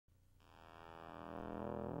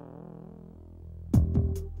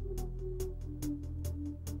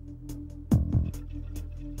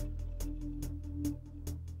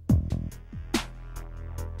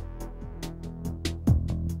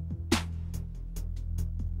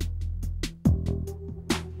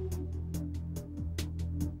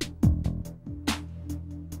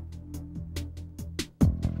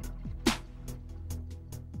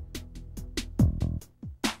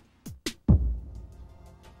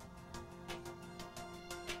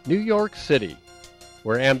New York City,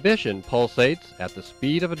 where ambition pulsates at the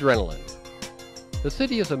speed of adrenaline. The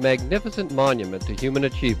city is a magnificent monument to human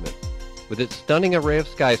achievement, with its stunning array of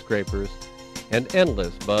skyscrapers and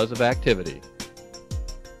endless buzz of activity.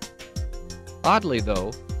 Oddly,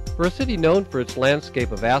 though, for a city known for its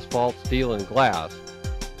landscape of asphalt, steel, and glass,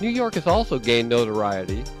 New York has also gained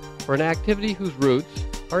notoriety for an activity whose roots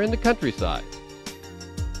are in the countryside.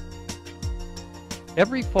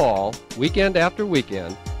 Every fall, weekend after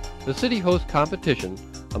weekend, the city hosts competition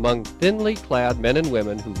among thinly clad men and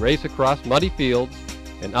women who race across muddy fields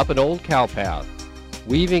and up an old cow path,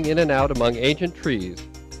 weaving in and out among ancient trees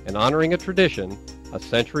and honoring a tradition a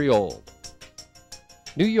century old.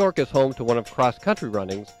 New York is home to one of cross-country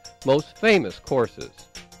running's most famous courses,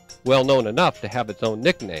 well known enough to have its own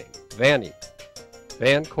nickname, Vanny,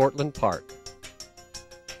 Van Cortlandt Park.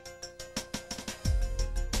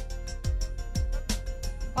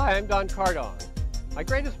 Hi, I'm Don Cardon. My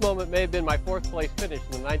greatest moment may have been my fourth place finish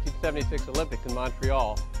in the 1976 Olympics in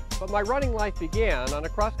Montreal, but my running life began on a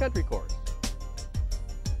cross-country course.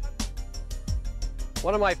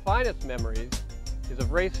 One of my finest memories is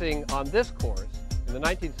of racing on this course in the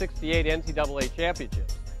 1968 NCAA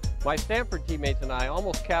Championships. My Stanford teammates and I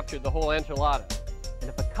almost captured the whole enchilada. And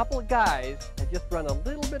if a couple of guys had just run a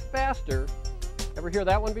little bit faster, ever hear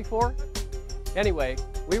that one before? Anyway,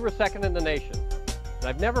 we were second in the nation, and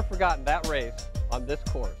I've never forgotten that race on this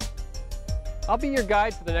course. I'll be your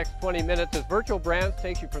guide for the next 20 minutes as Virtual Brands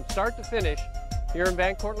takes you from start to finish here in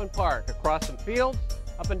Van Cortlandt Park, across some fields,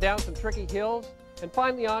 up and down some tricky hills, and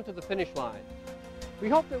finally onto the finish line. We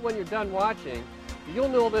hope that when you're done watching, you'll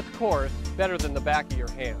know this course better than the back of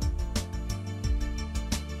your hand.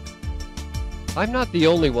 I'm not the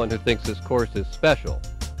only one who thinks this course is special.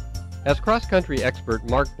 As cross-country expert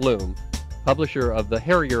Mark Bloom, publisher of the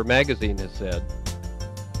Harrier magazine, has said,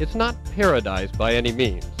 "It's not paradise by any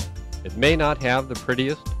means. It may not have the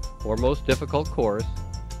prettiest or most difficult course,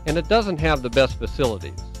 and it doesn't have the best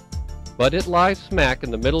facilities. But it lies smack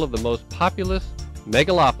in the middle of the most populous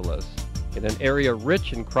megalopolis in an area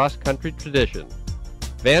rich in cross-country tradition.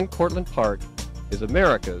 Van Cortlandt Park is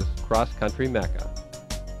America's cross-country mecca."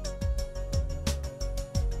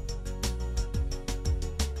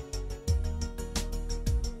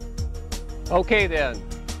 Okay then,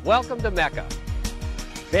 welcome to Mecca.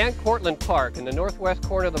 Van Cortlandt Park in the northwest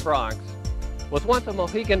corner of the Bronx was once a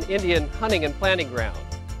Mohegan Indian hunting and planting ground.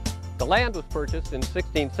 The land was purchased in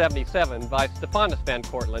 1677 by Stephanus Van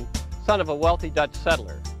Cortlandt, son of a wealthy Dutch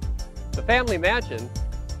settler. The family mansion,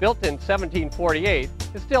 built in 1748,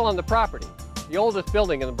 is still on the property, the oldest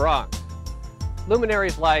building in the Bronx.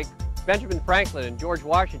 Luminaries like Benjamin Franklin and George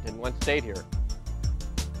Washington once stayed here.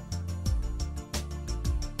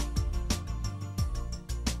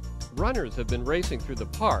 Runners have been racing through the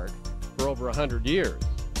park for over 100 years,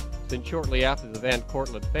 since shortly after the Van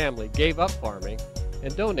Cortlandt family gave up farming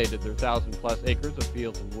and donated their 1,000+ acres of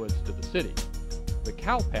fields and woods to the city. The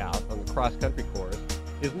cow path on the cross-country course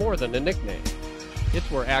is more than a nickname. It's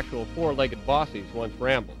where actual four-legged bossies once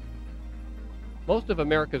rambled. Most of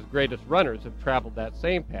America's greatest runners have traveled that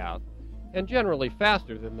same path, and generally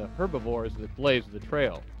faster than the herbivores that blaze the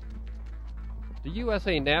trail. The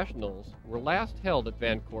USA Nationals were last held at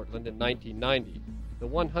Van Cortlandt in 1990, the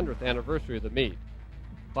 100th anniversary of the meet.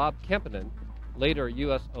 Bob Kempinen, later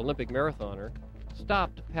U.S. Olympic marathoner,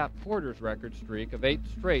 stopped Pat Porter's record streak of 8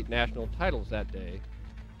 straight national titles that day,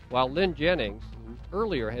 while Lynn Jennings, who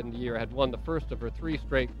earlier in the year had won the first of her 3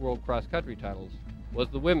 straight world cross-country titles, was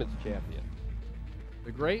the women's champion.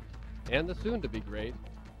 The great, and the soon-to-be great,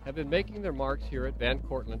 have been making their marks here at Van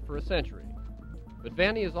Cortlandt for a century. But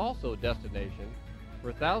Vanny is also a destination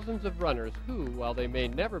for thousands of runners who, while they may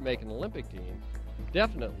never make an Olympic team,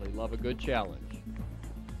 definitely love a good challenge.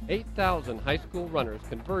 8,000 high school runners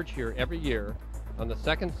converge here every year on the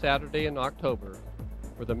second Saturday in October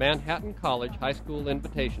for the Manhattan College High School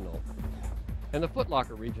Invitational, and the Foot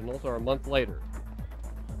Locker Regionals are a month later.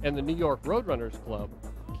 And the New York Roadrunners Club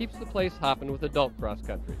keeps the place hopping with adult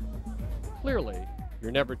cross-country. Clearly,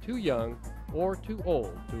 you're never too young or too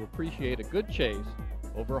old to appreciate a good chase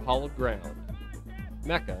over hollowed ground.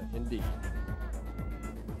 Mecca indeed.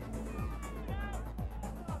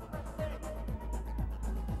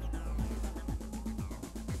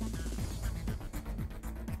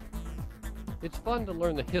 It's fun to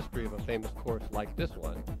learn the history of a famous course like this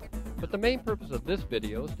one, but the main purpose of this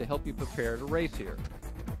video is to help you prepare to race here.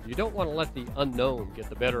 You don't want to let the unknown get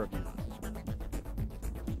the better of you.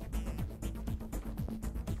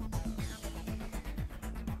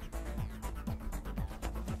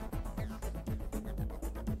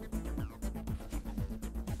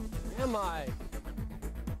 Am I?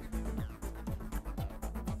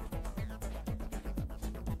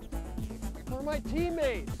 are my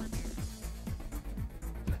teammates?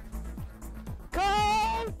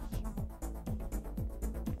 Coach!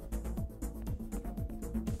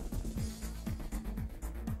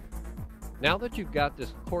 Now that you've got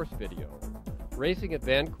this course video, racing at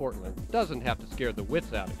Van Cortlandt doesn't have to scare the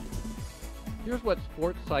wits out of you. Here's what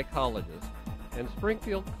sports psychologist and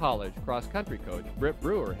Springfield College cross-country coach Britt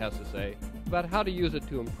Brewer has to say about how to use it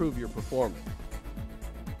to improve your performance.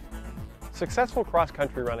 Successful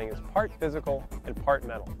cross-country running is part physical and part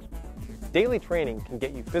mental. Daily training can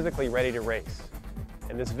get you physically ready to race,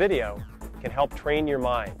 and this video can help train your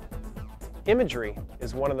mind. Imagery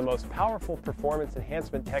is one of the most powerful performance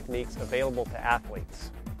enhancement techniques available to athletes.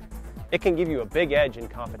 It can give you a big edge in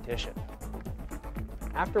competition.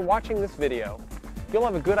 After watching this video, you'll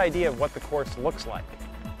have a good idea of what the course looks like.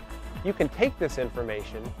 You can take this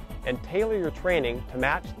information and tailor your training to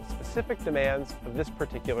match the specific demands of this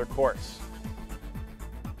particular course.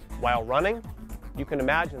 While running, you can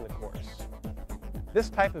imagine the course. This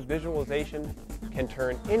type of visualization can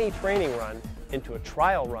turn any training run into a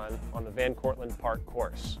trial run on the Van Cortlandt Park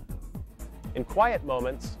course. In quiet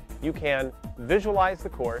moments, you can visualize the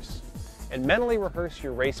course and mentally rehearse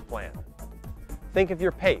your race plan. Think of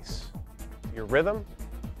your pace, your rhythm,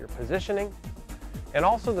 your positioning, and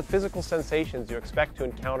also the physical sensations you expect to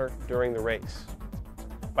encounter during the race.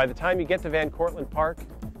 By the time you get to Van Cortlandt Park,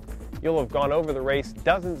 you'll have gone over the race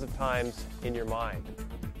dozens of times in your mind.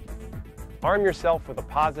 Arm yourself with a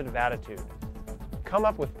positive attitude. Come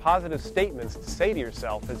up with positive statements to say to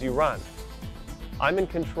yourself as you run. I'm in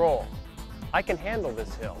control. I can handle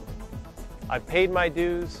this hill. I've paid my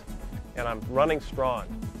dues and I'm running strong.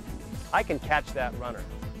 I can catch that runner.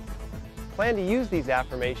 Plan to use these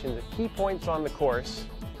affirmations at key points on the course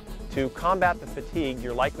to combat the fatigue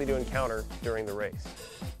you're likely to encounter during the race.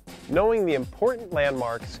 Knowing the important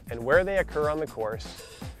landmarks and where they occur on the course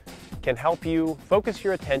can help you focus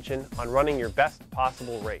your attention on running your best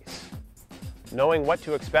possible race. Knowing what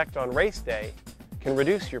to expect on race day can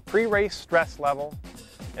reduce your pre-race stress level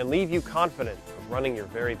and leave you confident of running your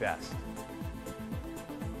very best.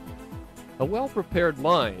 A well-prepared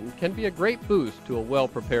mind can be a great boost to a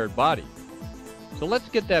well-prepared body. So let's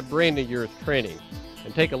get that brain of yours training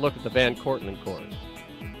and take a look at the Van Cortlandt course.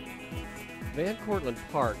 Van Cortlandt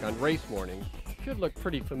Park on race morning should look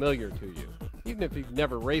pretty familiar to you, even if you've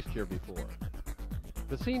never raced here before.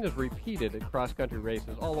 The scene is repeated at cross-country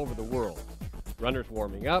races all over the world. Runners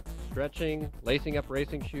warming up, stretching, lacing up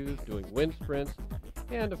racing shoes, doing wind sprints,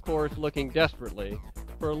 and of course looking desperately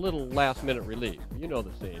for a little last-minute relief. You know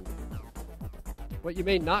the scene. What you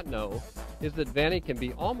may not know is that Vanny can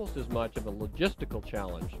be almost as much of a logistical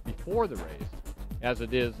challenge before the race as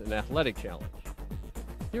it is an athletic challenge.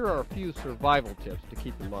 Here are a few survival tips to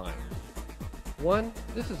keep in mind. 1.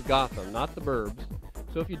 This is Gotham, not the burbs,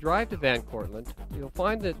 so if you drive to Van Cortlandt, you'll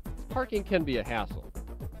find that parking can be a hassle.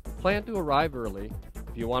 Plan to arrive early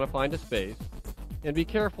if you want to find a space, and be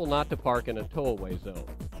careful not to park in a tow-away zone.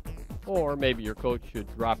 Or maybe your coach should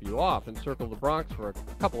drop you off and circle the Bronx for a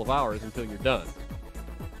couple of hours until you're done.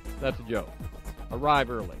 That's a joke. Arrive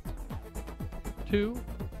early. 2.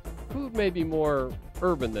 Food may be more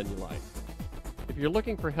urban than you like. If you're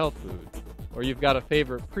looking for health food, or you've got a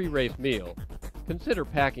favorite pre-race meal, consider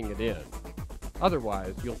packing it in.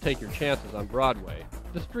 Otherwise, you'll take your chances on Broadway,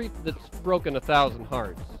 the street that's broken 1,000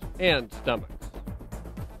 hearts and stomachs.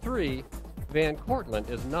 3. Van Cortlandt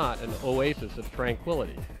is not an oasis of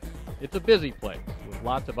tranquility. It's a busy place with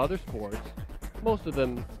lots of other sports, most of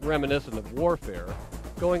them reminiscent of warfare,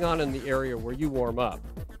 going on in the area where you warm up.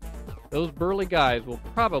 Those burly guys will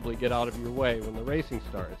probably get out of your way when the racing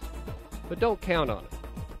starts, but don't count on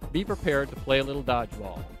it. Be prepared to play a little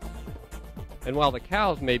dodgeball. And while the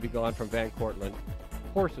cows may be gone from Van Cortlandt,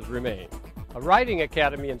 horses remain. A riding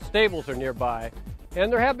academy and stables are nearby,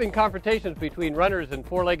 and there have been confrontations between runners and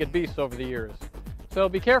four-legged beasts over the years. So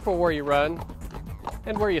be careful where you run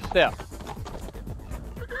and where you step.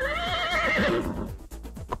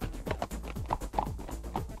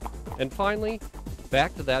 And finally,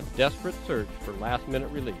 back to that desperate search for last-minute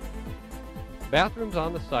relief. Bathrooms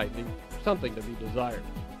on the site leave something to be desired,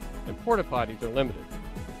 and porta potties are limited.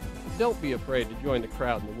 Don't be afraid to join the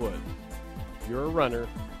crowd in the woods. You're a runner,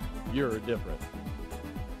 you're different.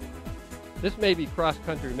 This may be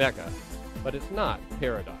cross-country Mecca, but it's not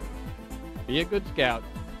paradise. Be a good scout,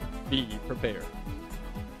 be prepared.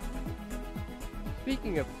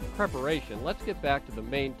 Speaking of preparation, let's get back to the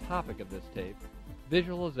main topic of this tape,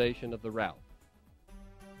 visualization of the route.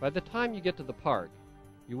 By the time you get to the park,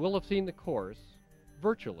 you will have seen the course,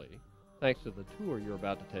 virtually, thanks to the tour you're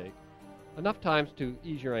about to take, enough times to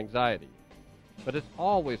ease your anxiety. But it's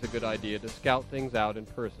always a good idea to scout things out in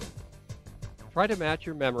person. Try to match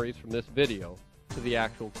your memories from this video to the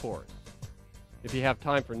actual course. If you have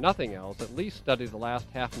time for nothing else, at least study the last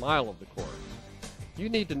half mile of the course. You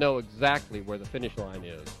need to know exactly where the finish line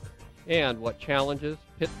is and what challenges,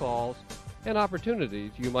 pitfalls, and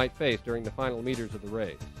opportunities you might face during the final meters of the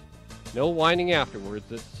race. No whining afterwards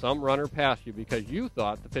that some runner passed you because you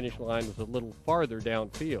thought the finish line was a little farther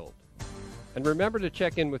downfield. And remember to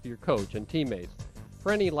check in with your coach and teammates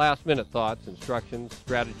for any last-minute thoughts, instructions,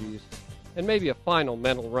 strategies, and maybe a final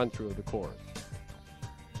mental run-through of the course.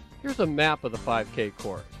 Here's a map of the 5K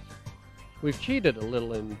course. We've cheated a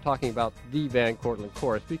little in talking about the Van Cortlandt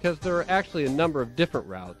course because there are actually a number of different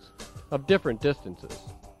routes of different distances.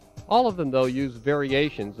 All of them, though, use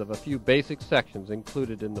variations of a few basic sections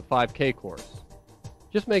included in the 5K course.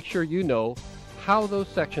 Just make sure you know how those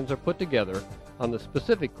sections are put together on the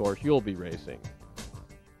specific course you'll be racing.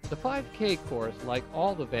 The 5K course, like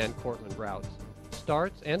all the Van Cortlandt routes,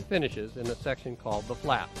 starts and finishes in a section called the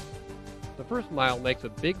flats. The first mile makes a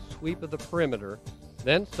big sweep of the perimeter,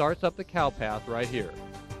 then starts up the cow path right here.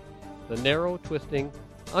 The narrow, twisting,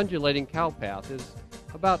 undulating cow path is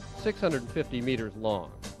about 650 meters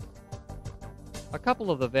long. A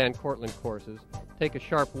couple of the Van Cortlandt courses take a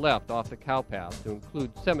sharp left off the cow path to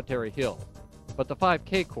include Cemetery Hill, but the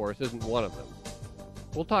 5K course isn't one of them.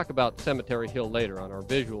 We'll talk about Cemetery Hill later on our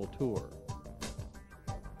visual tour.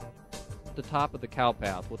 The top of the cow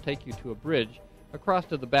path will take you to a bridge across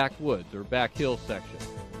to the backwoods or back hill section.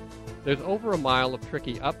 There's over a mile of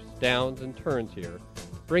tricky ups, downs, and turns here,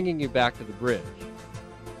 bringing you back to the bridge.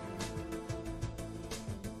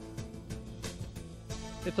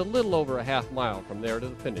 It's a little over a half mile from there to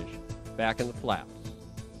the finish, back in the flats.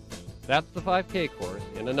 That's the 5K course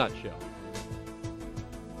in a nutshell.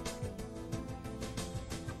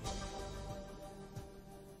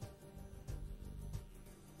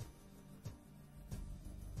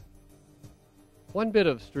 One bit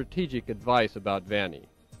of strategic advice about Vanny.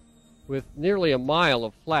 With nearly a mile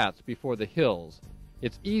of flats before the hills,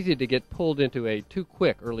 it's easy to get pulled into a too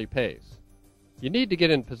quick early pace. You need to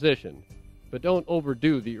get in position, but don't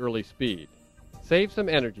overdo the early speed. Save some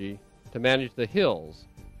energy to manage the hills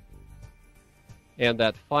and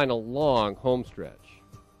that final long home stretch.